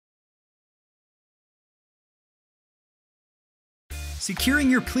Securing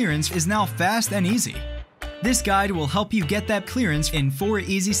your clearance is now fast and easy. This guide will help you get that clearance in 4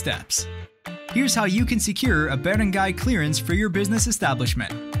 easy steps. Here's how you can secure a Barangay clearance for your business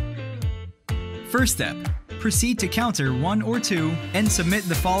establishment. First step, proceed to counter 1 or 2 and submit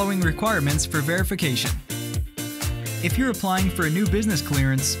the following requirements for verification. If you're applying for a new business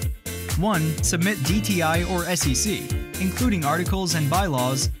clearance, 1. Submit DTI or SEC, including articles and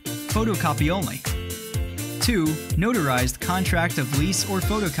bylaws, photocopy only. 2. Notarized contract of lease or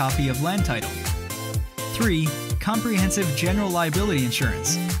photocopy of land title. 3. Comprehensive general liability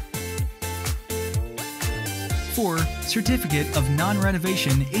insurance. 4. Certificate of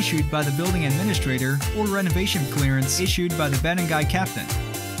non-renovation issued by the building administrator or renovation clearance issued by the Barangay captain.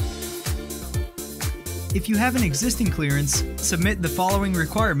 If you have an existing clearance, submit the following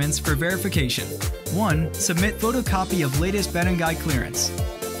requirements for verification. 1. Submit photocopy of latest Barangay clearance.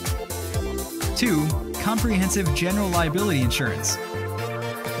 2. Comprehensive general liability insurance.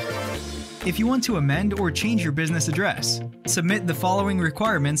 If you want to amend or change your business address, submit the following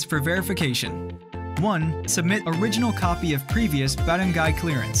requirements for verification. 1. Submit original copy of previous Barangay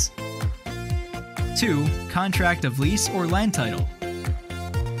clearance. 2. Contract of lease or land title.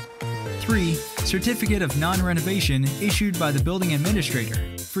 3. Certificate of non-renovation issued by the building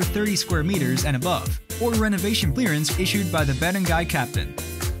administrator for 30 square meters and above, or renovation clearance issued by the Barangay captain.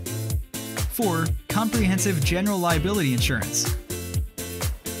 4. Comprehensive general liability insurance.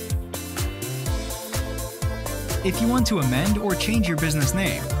 If you want to amend or change your business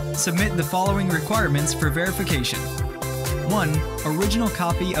name, submit the following requirements for verification. 1. Original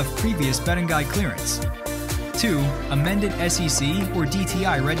copy of previous Barangay clearance. 2. Amended SEC or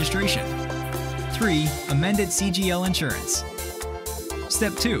DTI registration. 3. Amended CGL insurance.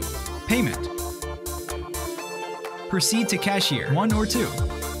 Step 2. Payment. Proceed to cashier 1 or 2.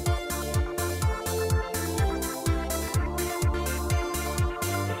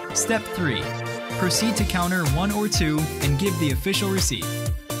 Step 3. Proceed to counter 1 or 2 and give the official receipt.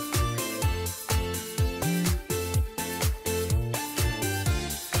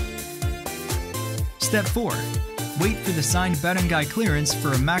 Step 4. Wait for the signed Barangay clearance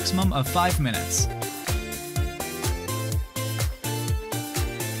for a maximum of 5 minutes.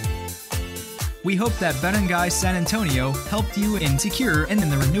 We hope that Barangay San Antonio helped you in secure and in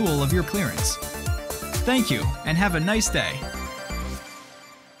the renewal of your clearance. Thank you and have a nice day.